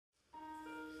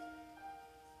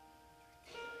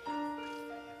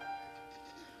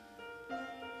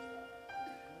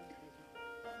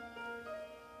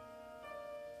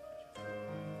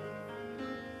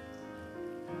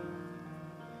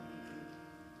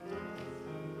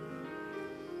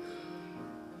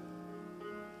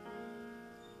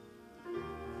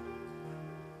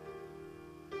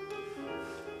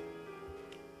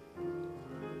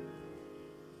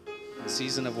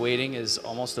season of waiting is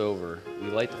almost over. We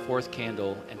light the fourth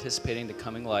candle, anticipating the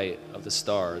coming light of the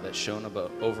star that shone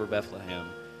over Bethlehem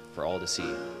for all to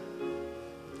see.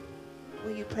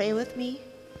 Will you pray with me?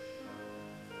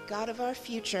 God of our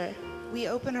future, we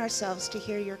open ourselves to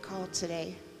hear your call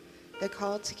today, the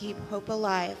call to keep hope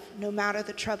alive no matter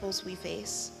the troubles we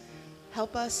face.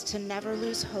 Help us to never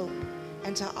lose hope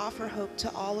and to offer hope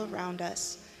to all around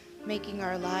us, making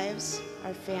our lives,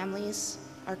 our families,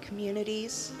 our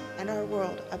communities, and our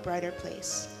world a brighter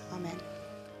place. Amen.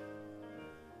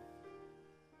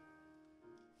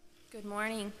 Good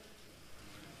morning.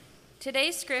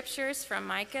 Today's scripture is from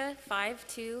Micah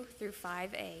 5:2 through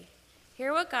 5a.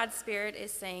 Hear what God's Spirit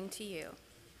is saying to you.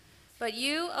 But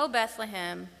you, O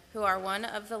Bethlehem, who are one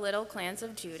of the little clans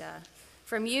of Judah,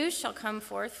 from you shall come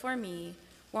forth for me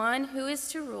one who is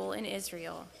to rule in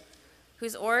Israel,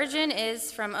 whose origin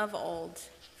is from of old,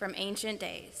 from ancient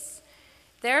days.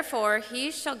 Therefore he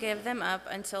shall give them up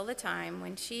until the time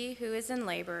when she who is in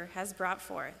labor has brought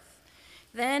forth.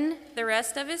 Then the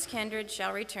rest of his kindred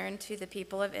shall return to the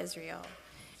people of Israel,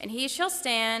 and he shall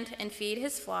stand and feed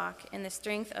his flock in the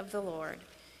strength of the Lord,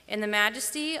 in the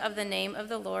majesty of the name of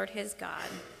the Lord his God.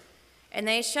 And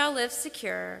they shall live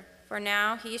secure, for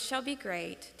now he shall be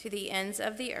great to the ends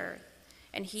of the earth,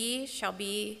 and he shall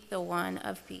be the one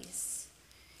of peace.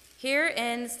 Here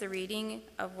ends the reading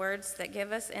of words that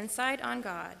give us insight on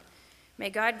God. May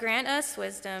God grant us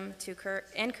wisdom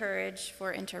and courage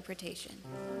for interpretation.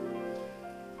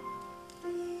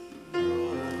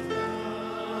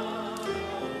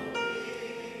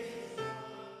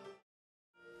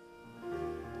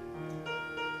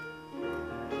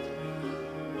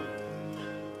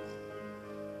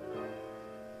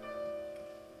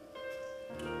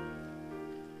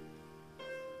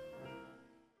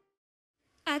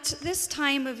 At this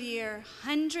time of year,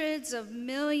 hundreds of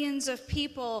millions of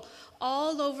people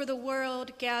all over the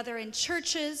world gather in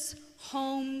churches,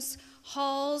 homes,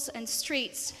 halls, and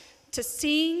streets to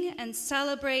sing and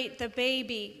celebrate the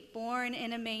baby born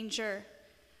in a manger.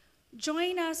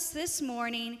 Join us this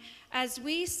morning as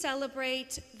we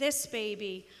celebrate this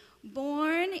baby,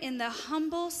 born in the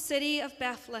humble city of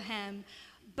Bethlehem,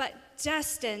 but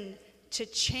destined to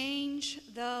change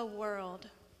the world.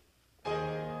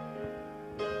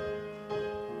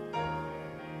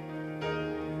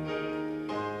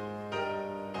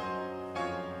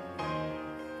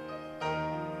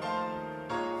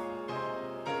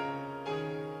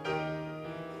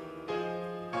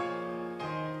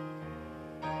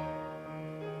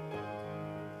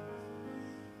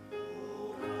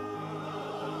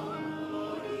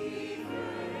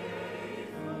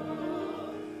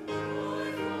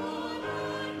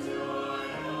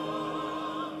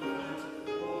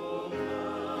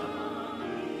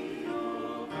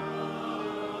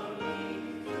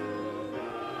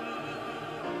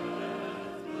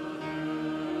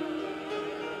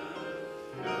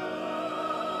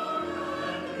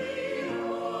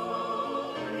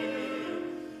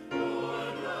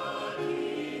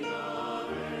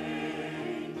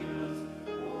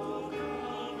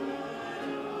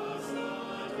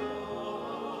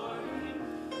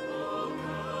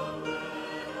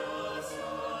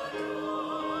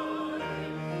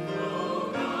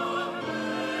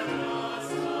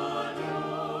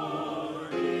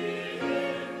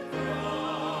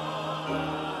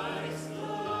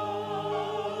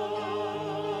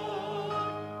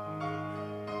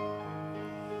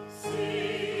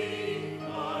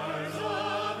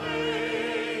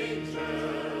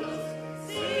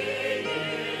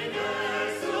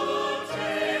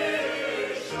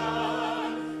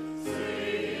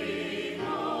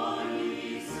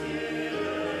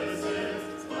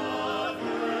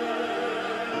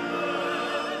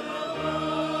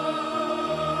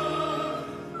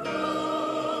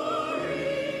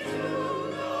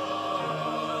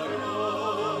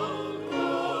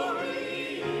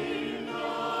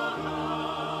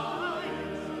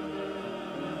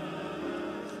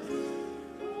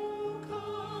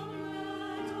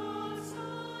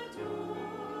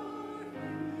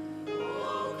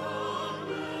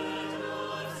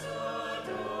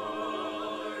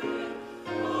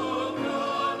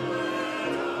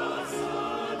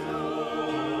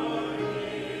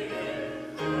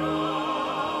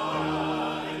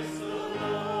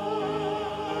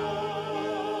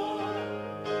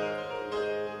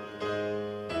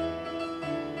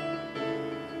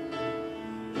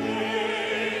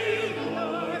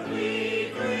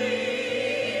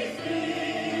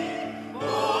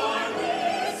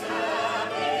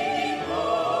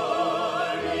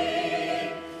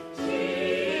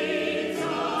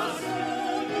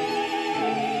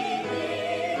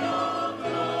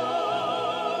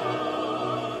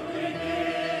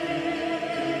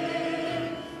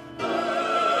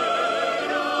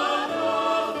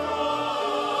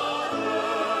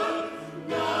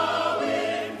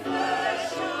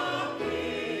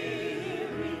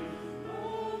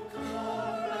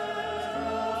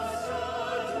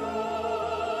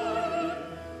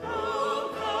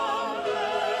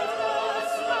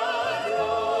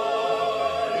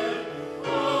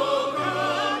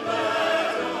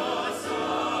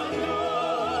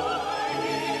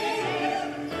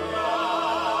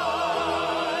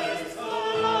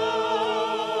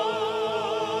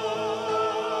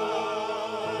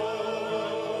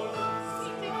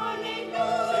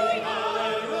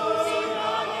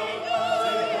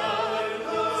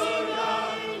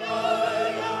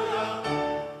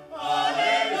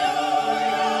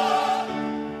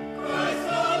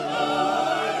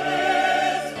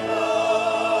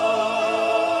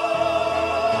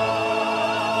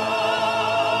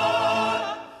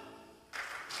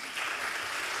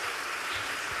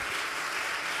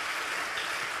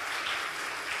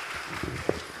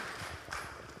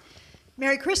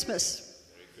 Merry Christmas.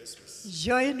 Merry Christmas.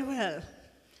 Joyeux Noël.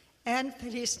 And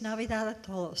Feliz Navidad a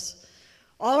todos.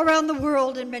 All around the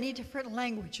world in many different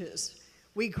languages,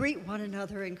 we greet one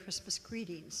another in Christmas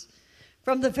greetings.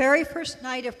 From the very first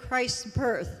night of Christ's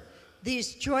birth,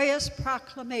 these joyous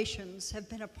proclamations have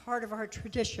been a part of our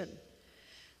tradition.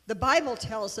 The Bible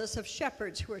tells us of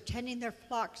shepherds who were tending their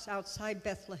flocks outside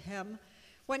Bethlehem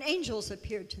when angels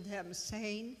appeared to them,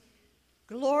 saying,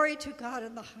 "Glory to God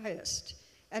in the highest,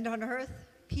 and on earth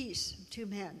peace to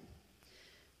men."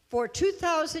 For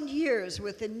 2,000 years,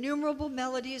 with innumerable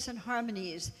melodies and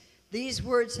harmonies, these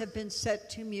words have been set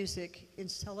to music in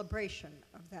celebration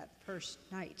of that first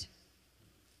night.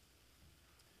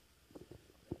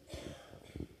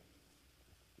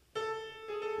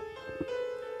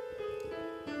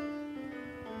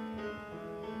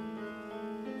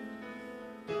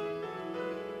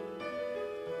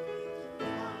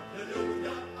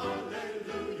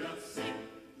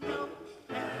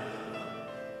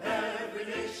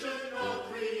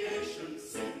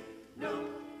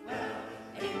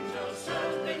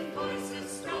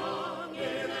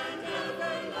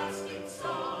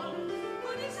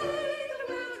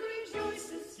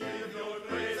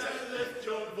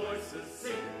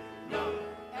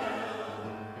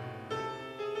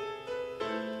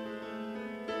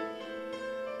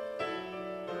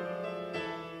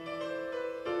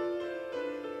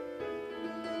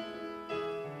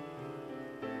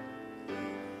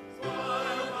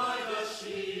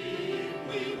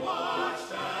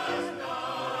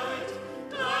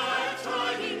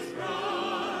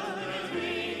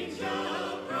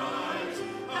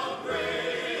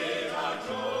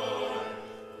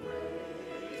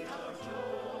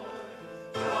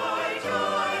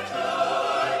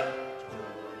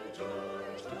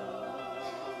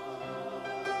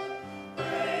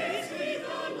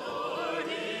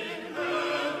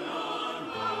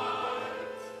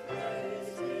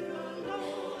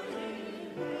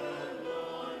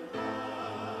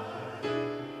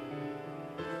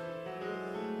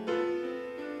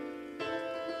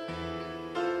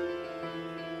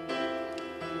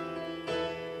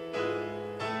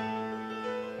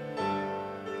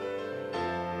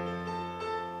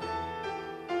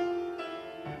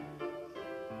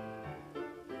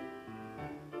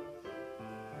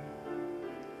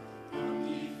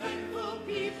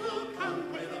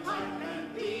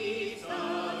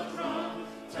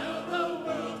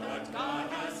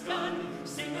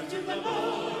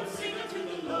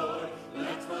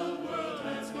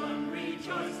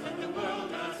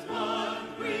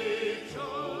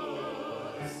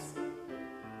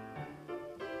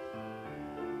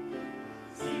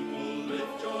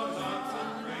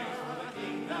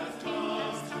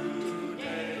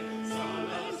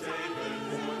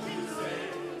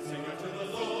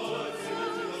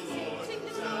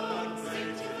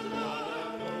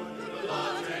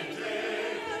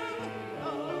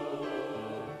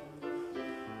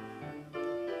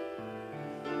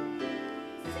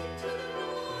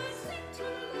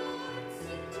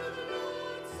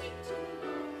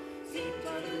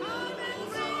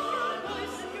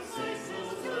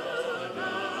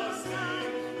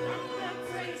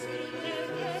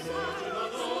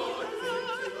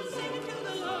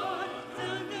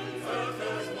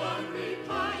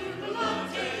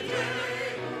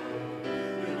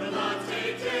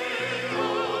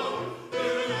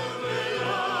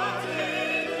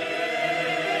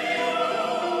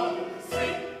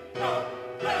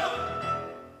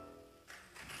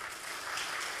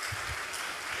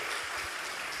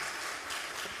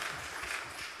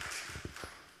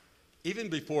 Even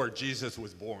before Jesus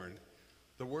was born,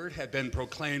 the word had been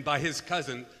proclaimed by his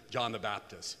cousin, John the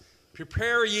Baptist.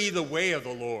 "Prepare ye the way of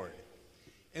the Lord."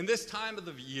 In this time of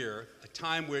the year, a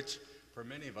time which for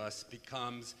many of us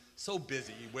becomes so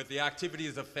busy with the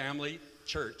activities of family,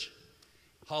 church,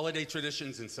 holiday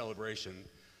traditions, and celebration,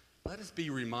 let us be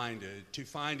reminded to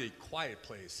find a quiet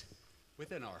place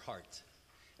within our hearts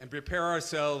and prepare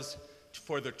ourselves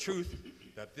for the truth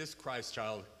that this Christ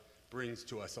child brings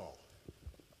to us all.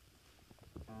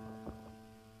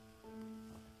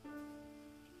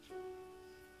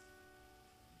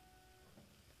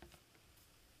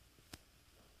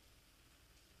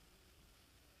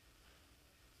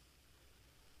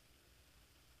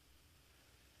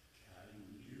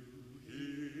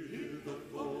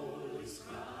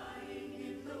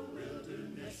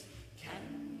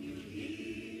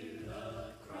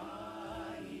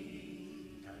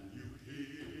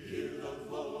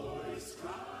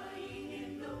 Crying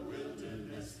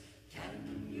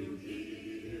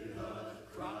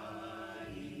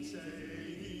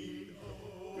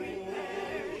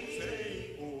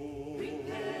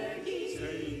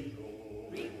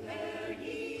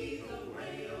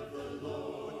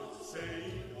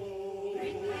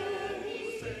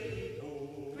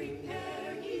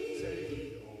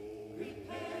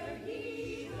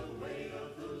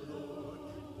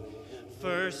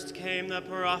First came the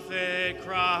prophet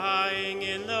crying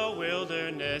in the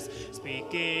wilderness,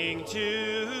 speaking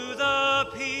to the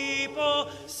people,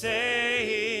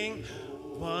 saying,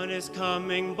 one is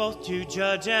coming both to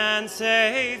judge and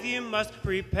save. You must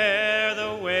prepare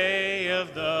the way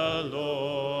of the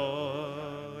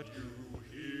Lord.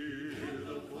 You hear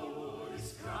the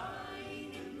voice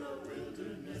crying in the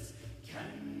wilderness.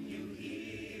 Can you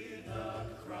hear the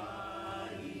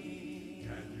crying?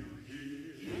 Can you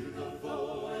hear the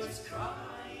voice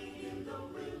crying in the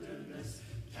wilderness?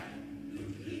 Can you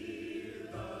hear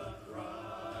the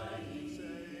crying?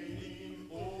 Saying,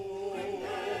 oh,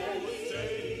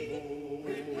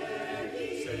 prepare ye,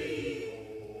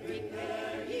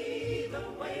 prepare ye the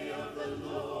way of the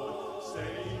Lord.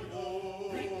 Saying, oh,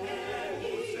 prepare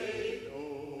ye,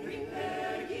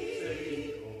 prepare ye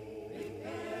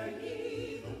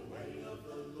the way of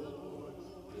the Lord.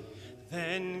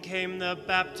 Then came the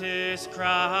Baptist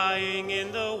crying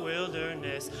in the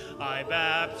wilderness, I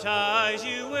baptize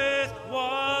you with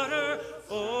water,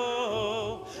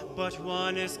 oh, but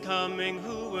one is coming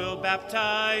who will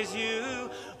baptize you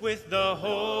with the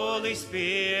Holy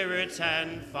Spirit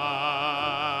and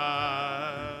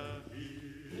fire.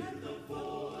 Hear the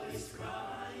voice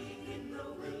crying in the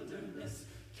wilderness.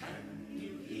 Can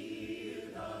you hear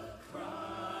the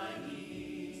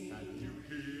crying? Can you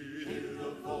hear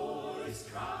the voice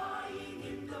crying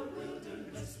in the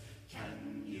wilderness?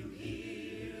 Can you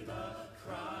hear the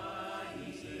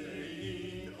crying?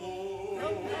 Saying, oh,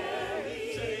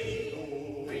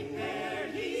 prepare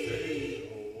ye,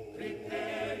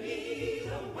 prepare ye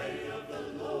the way of the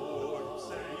Lord.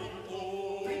 Saying,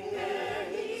 oh, prepare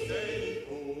ye,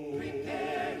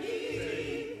 prepare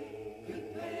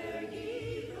ye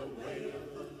the way of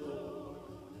the Lord.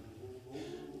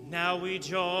 Now we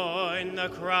join the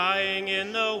crying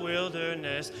in the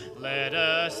wilderness. Let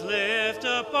us lift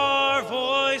up our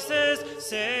voices,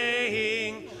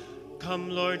 saying, come,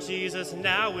 Lord Jesus,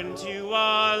 now into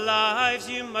our lives.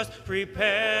 You must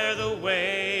prepare the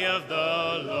way of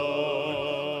the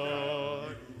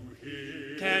Lord.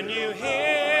 Can you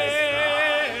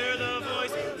hear the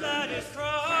voice that is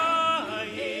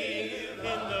crying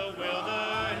in the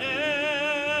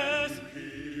wilderness?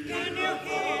 Can you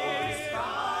hear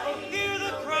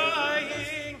the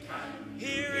crying?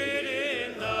 Hear it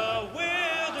in the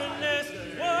wilderness.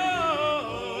 Whoa.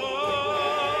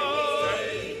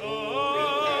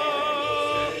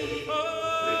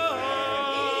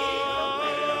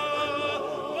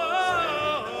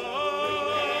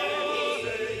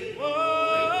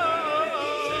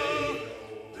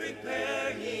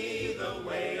 Prepare ye the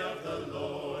way of the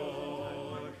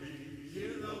Lord.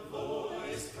 Hear the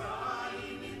voice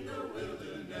crying in the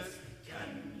wilderness.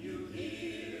 Can you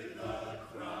hear the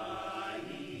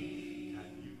crying?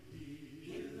 Can you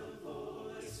hear the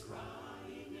voice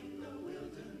crying in the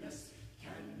wilderness?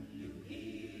 Can you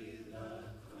hear the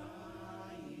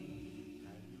crying?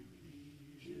 Can you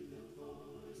hear the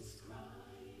voice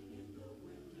crying in the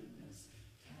wilderness?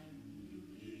 Can you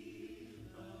hear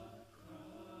the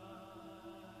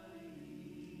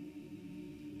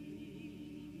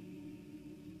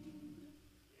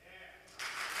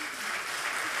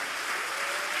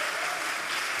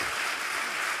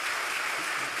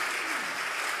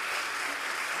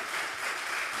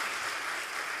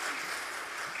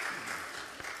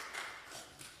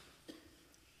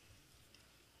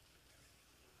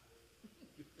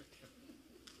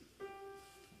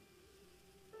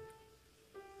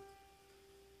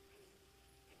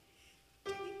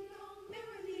Ding dong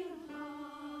merrily on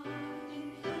high, in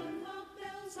heaven the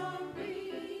bells are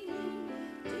ringing.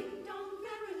 Ding dong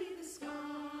merrily the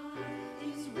sky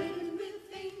is riddled with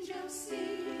angels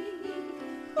singing.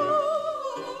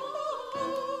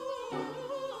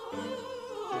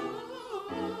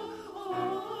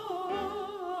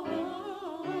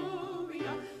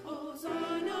 Gloria,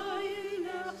 Hosanna in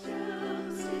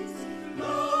excelsis.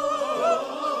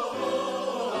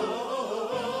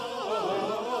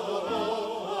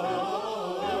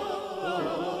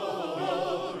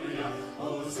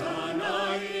 Hosanna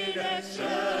in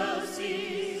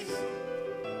excelsis.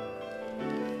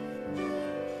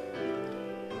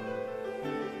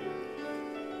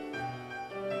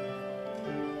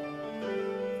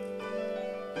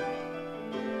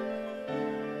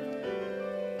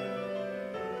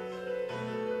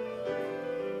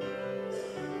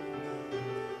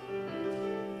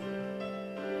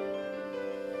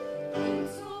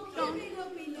 So here we go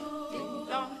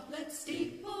below. Let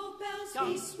steeple bells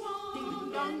be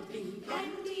swung. And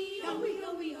the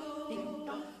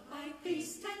oh-wee-oh-wee-oh. Like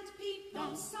distant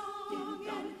people song.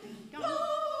 And Gloria,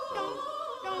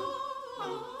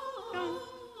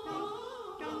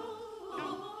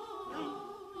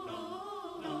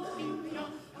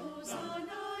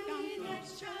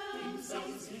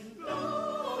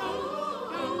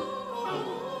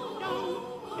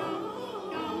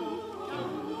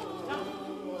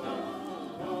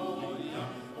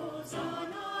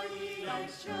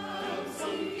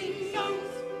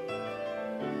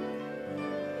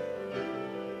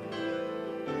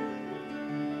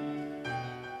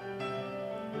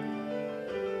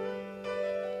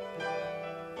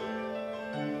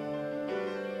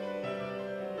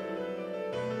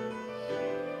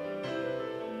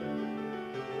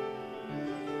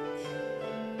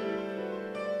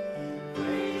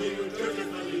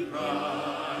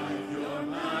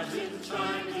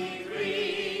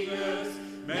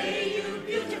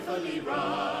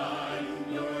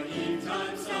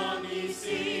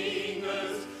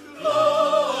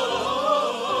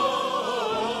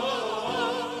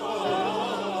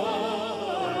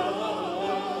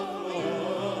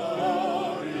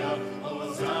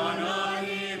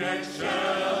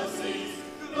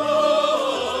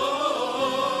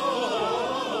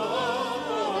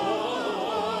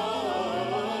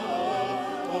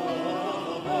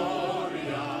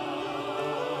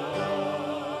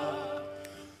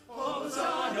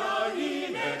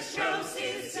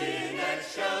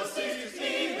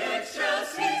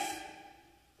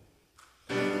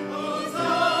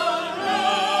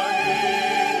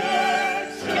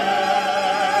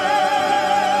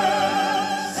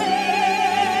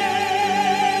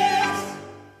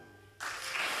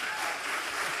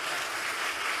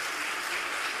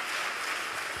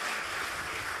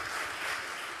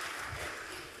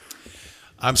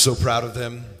 I'm so proud of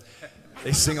them.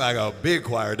 They sing like a big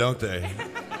choir, don't they?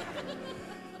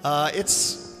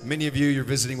 Many of you, you're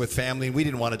visiting with family, and we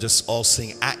didn't want to just all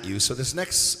sing at you. So this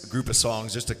next group of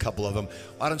songs, just a couple of them,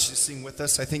 why don't you sing with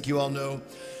us? I think you all know.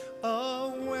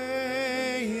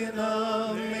 Away in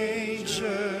a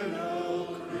manger.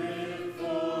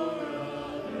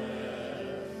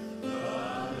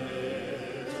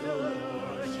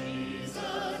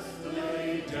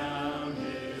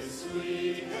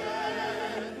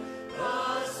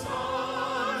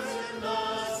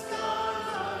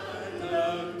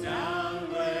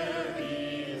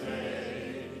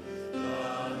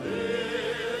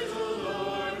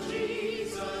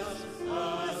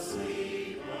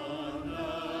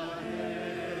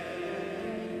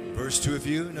 Verse 2 of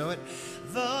you know it.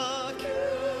 The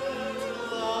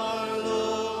cattle are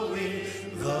lowing,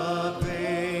 the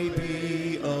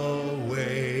baby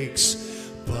awakes,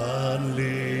 but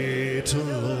little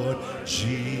Lord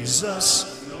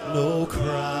Jesus, no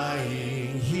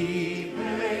crying he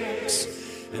makes.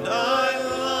 And I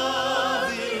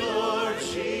love you, Lord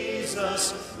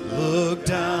Jesus, look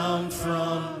down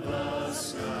from the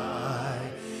sky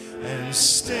and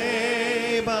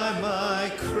stay by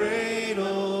my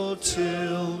cradle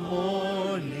till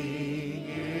morning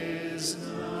is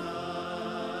nigh.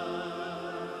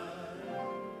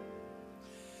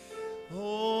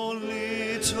 Oh,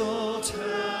 little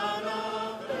town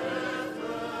of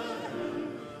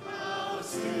Bethlehem, how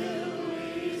still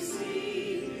we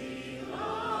see thee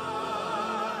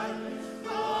lie.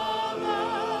 From a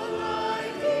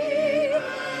lively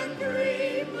and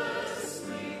dreamless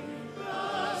sleep,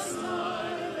 the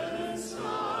silent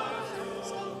stars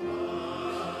so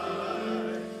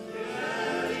bright.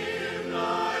 Yet in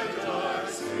thy dark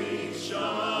street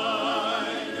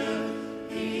shineth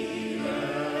the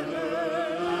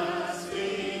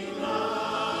everlasting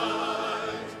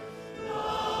light. The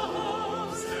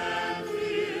hopes and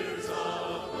fears of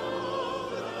all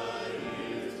the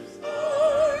years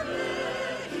are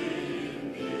met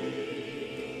in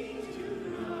thee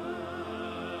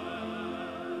tonight.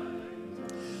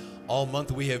 All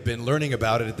month we have been learning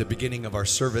about it at the beginning of our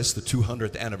service, the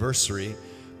 200th anniversary.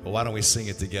 But why don't we sing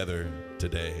it together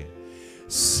today?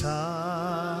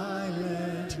 Silent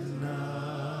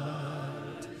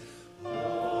night,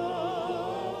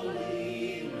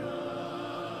 holy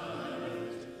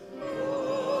night,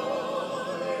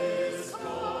 all is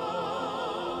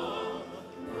calm,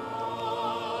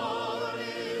 all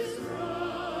is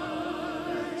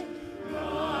bright,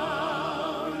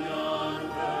 round yon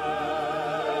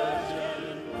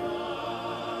virgin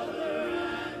mother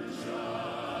and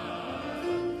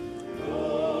child.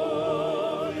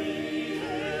 Holy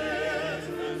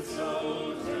infant, so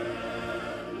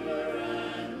tender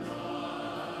and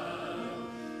mild,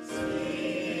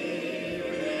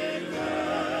 sleep in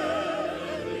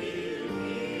heavenly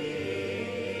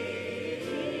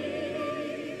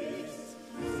peace,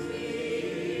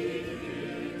 sleep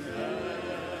in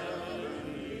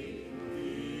heavenly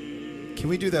peace. Can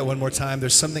we do that one more time?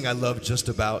 There's something I love just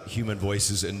about human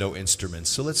voices and no instruments.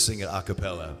 So let's sing it a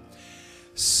cappella.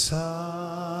 Silent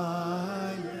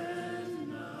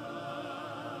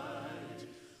night,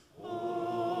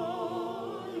 holy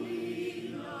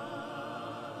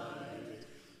night,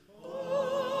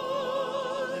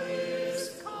 all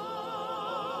is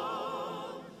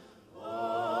calm,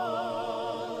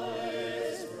 all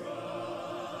is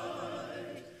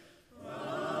bright,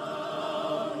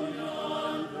 round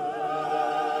yon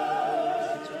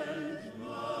virgin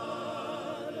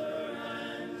mother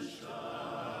and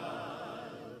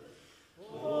child.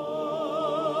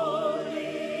 Holy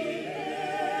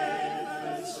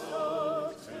infant,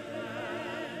 so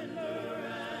tender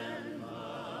and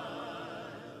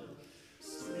mild,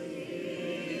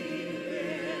 sleep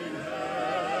in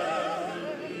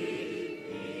heavenly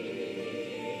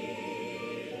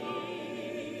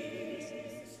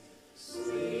peace,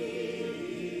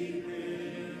 sleep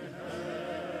in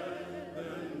heavenly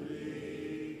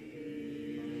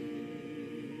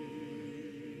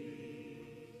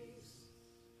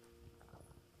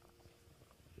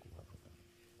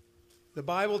The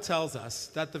Bible tells us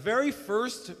that the very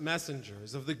first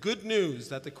messengers of the good news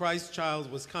that the Christ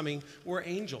child was coming were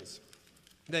angels.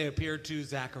 They appeared to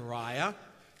Zechariah.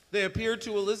 They appeared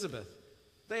to Elizabeth.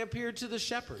 They appeared to the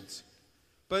shepherds.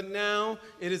 But now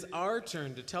it is our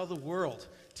turn to tell the world,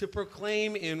 to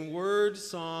proclaim in word,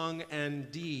 song,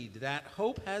 and deed that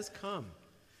hope has come,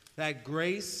 that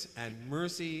grace and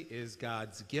mercy is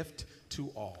God's gift to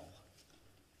all.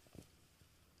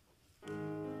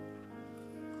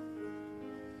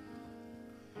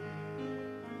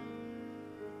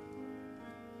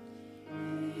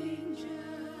 Angels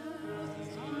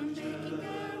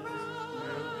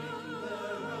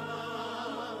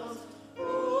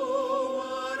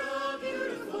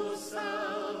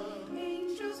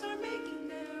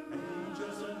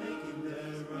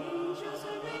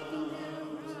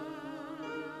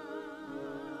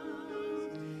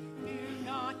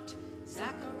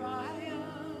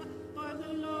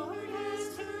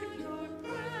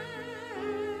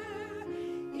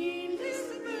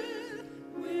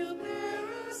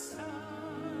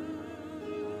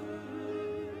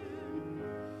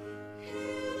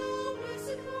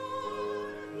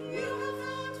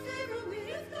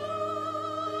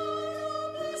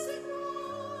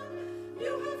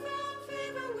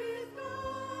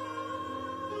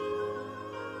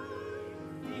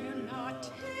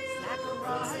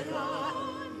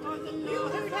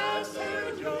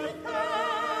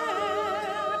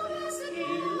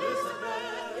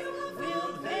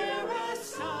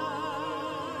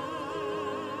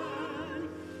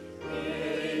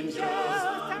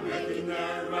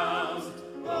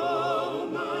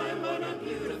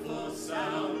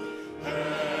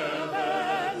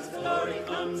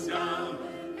comes down.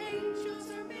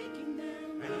 Angels are making their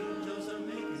rounds. Angels are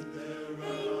making their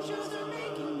rounds. Angels are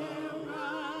making their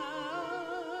rounds.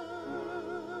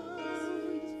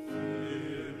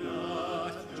 Fear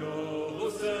not,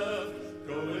 Joseph,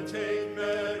 go and take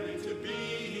Mary to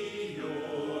be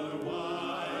your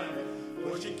wife,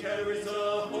 for she carries a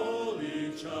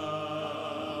holy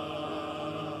child.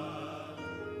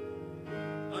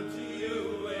 Unto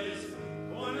you is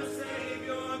born a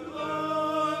Savior,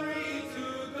 glory to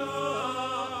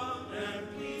God, and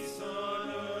peace on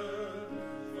earth.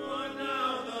 For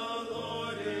now the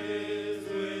Lord is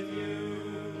with you.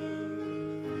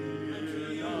 Unto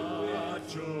you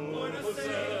is born a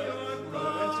Savior, go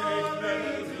and take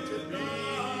Mary to be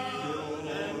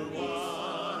your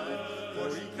wife, for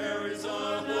she carries a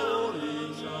holy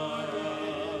child.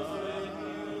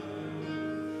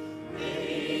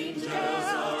 Angels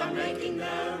are making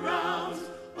their rounds.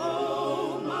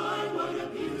 Oh my, what a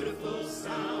beautiful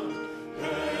sound.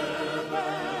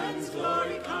 Heaven's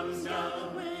glory comes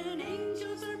down. When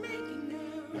angels are making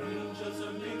their rounds. Angels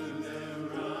are making their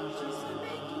rounds. Angels are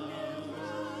making their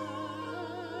rounds.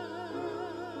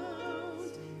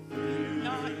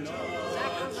 Not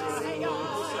Zechariah,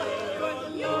 but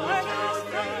Lord has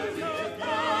heard your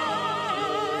prayer.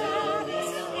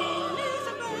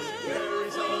 Elizabeth,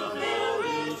 carries a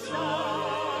very son.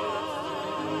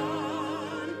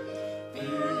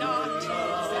 Fear not,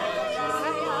 Zechariah,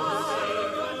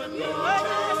 but Lord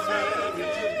has heard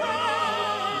your prayer.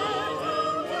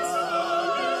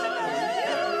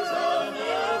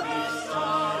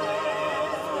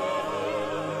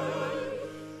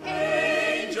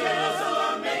 angels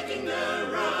are making their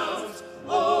rounds.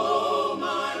 Oh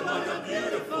my, what a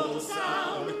beautiful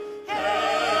sound.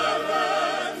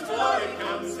 Heaven's glory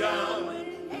comes down.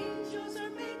 Angels are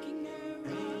making their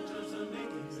rounds. Angels are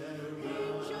making their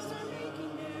Angels are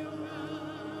making their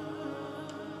rounds.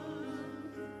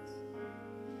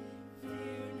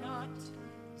 Fear not,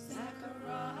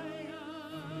 Zechariah.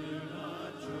 Fear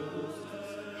not, Joseph.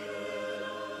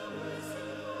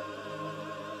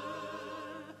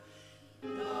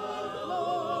 The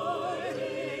Lord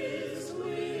is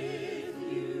with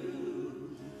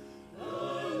you. The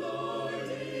Lord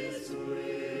is with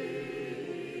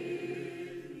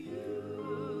you.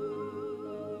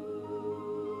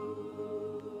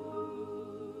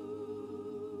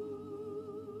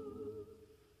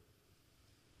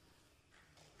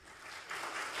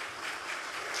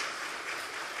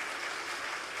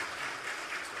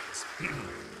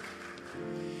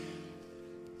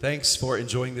 Thanks for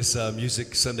enjoying this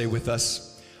Music Sunday with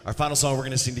us. Our final song we're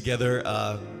going to sing together.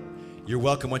 You're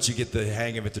welcome, once you get the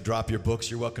hang of it, to drop your books.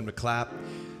 You're welcome to clap.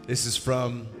 This is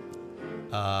from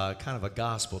kind of a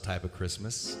gospel type of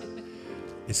Christmas.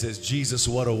 It says, Jesus,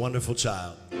 what a wonderful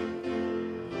child.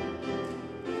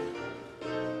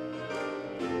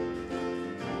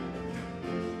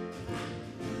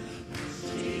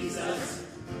 Jesus,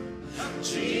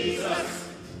 Jesus,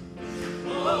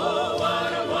 oh,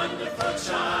 what a wonderful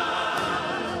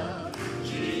child.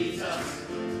 Jesus,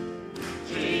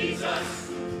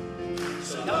 Jesus,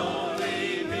 so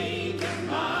lonely, meek and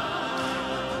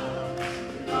mild.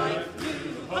 Life,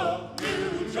 new hope,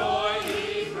 new joy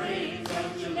he brings.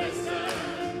 Won't you listen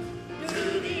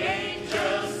to the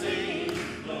angels sing?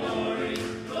 Glory,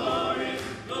 glory,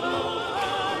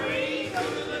 glory to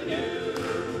the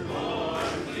newborn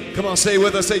King. Come on, say it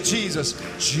with us. Say Jesus.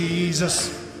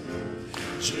 Jesus.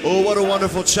 Oh, what a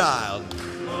wonderful child.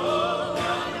 Oh,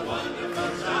 what a wonderful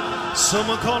child.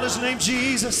 Someone call his name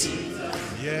Jesus.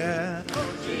 Yeah.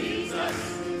 Jesus,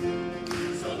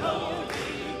 so lonely,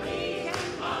 meek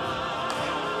and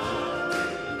mild.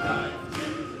 Life,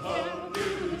 new hope,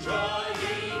 new joy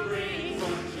he brings.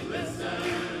 Won't you listen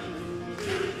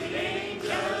to the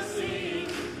angels sing?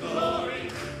 Glory,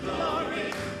 glory,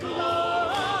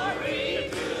 glory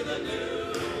to the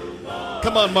newborn.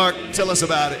 Come on, Mark. Tell us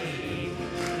about it.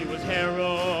 He was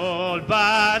heralded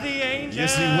by the angels.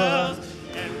 Yes, he was.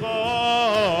 And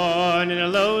born in a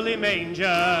lowly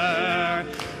manger.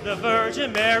 The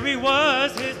Virgin Mary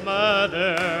was his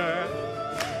mother,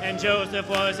 and Joseph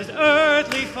was his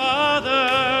earthly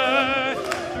father.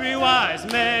 3 wise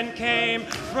men came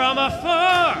from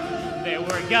afar. They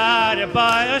were guided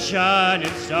by a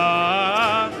shining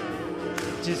star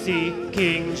to see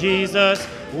King Jesus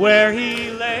where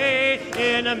he lay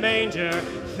in a manger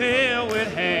filled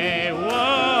with hay.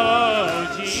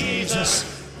 Whoa, Jesus.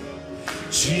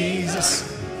 Jesus.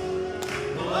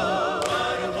 Oh,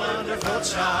 what a wonderful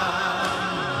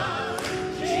child.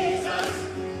 Jesus,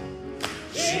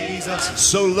 Jesus.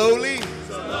 So lowly.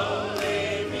 so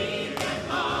lonely, meek and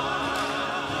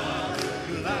mild.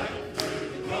 Life,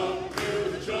 hope,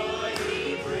 new joy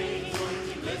he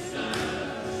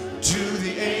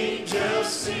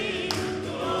sing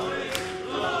glory,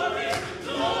 glory,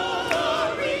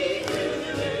 glory to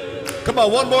you. Come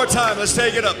on, one more time. Let's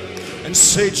take it up and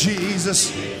say,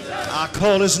 Jesus. I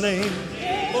call his name.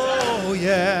 Oh,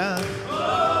 yeah.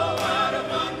 Oh, what a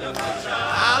wonderful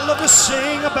child. I love to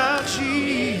sing about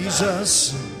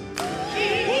Jesus.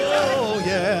 Oh,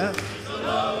 yeah.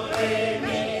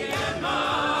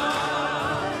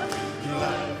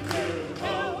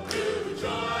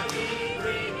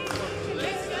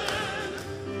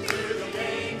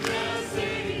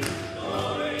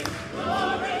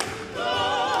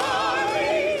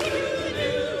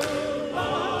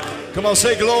 Come on,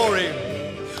 say glory.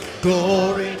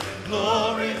 Glory,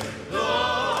 glory,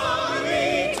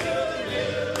 glory to the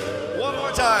new. One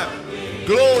more time.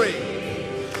 Glory.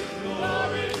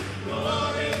 Glory,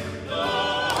 glory,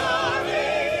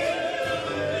 glory to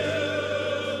the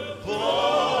new.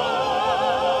 Born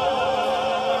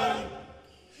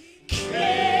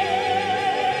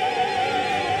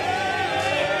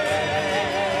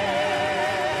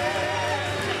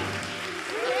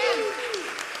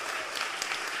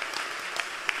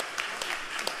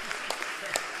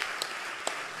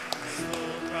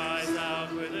Cries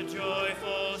out with a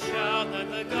joyful shout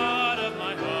that the God of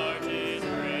my heart is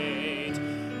great,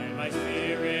 and my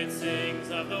spirit sings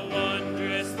of the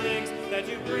wondrous things that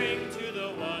you bring to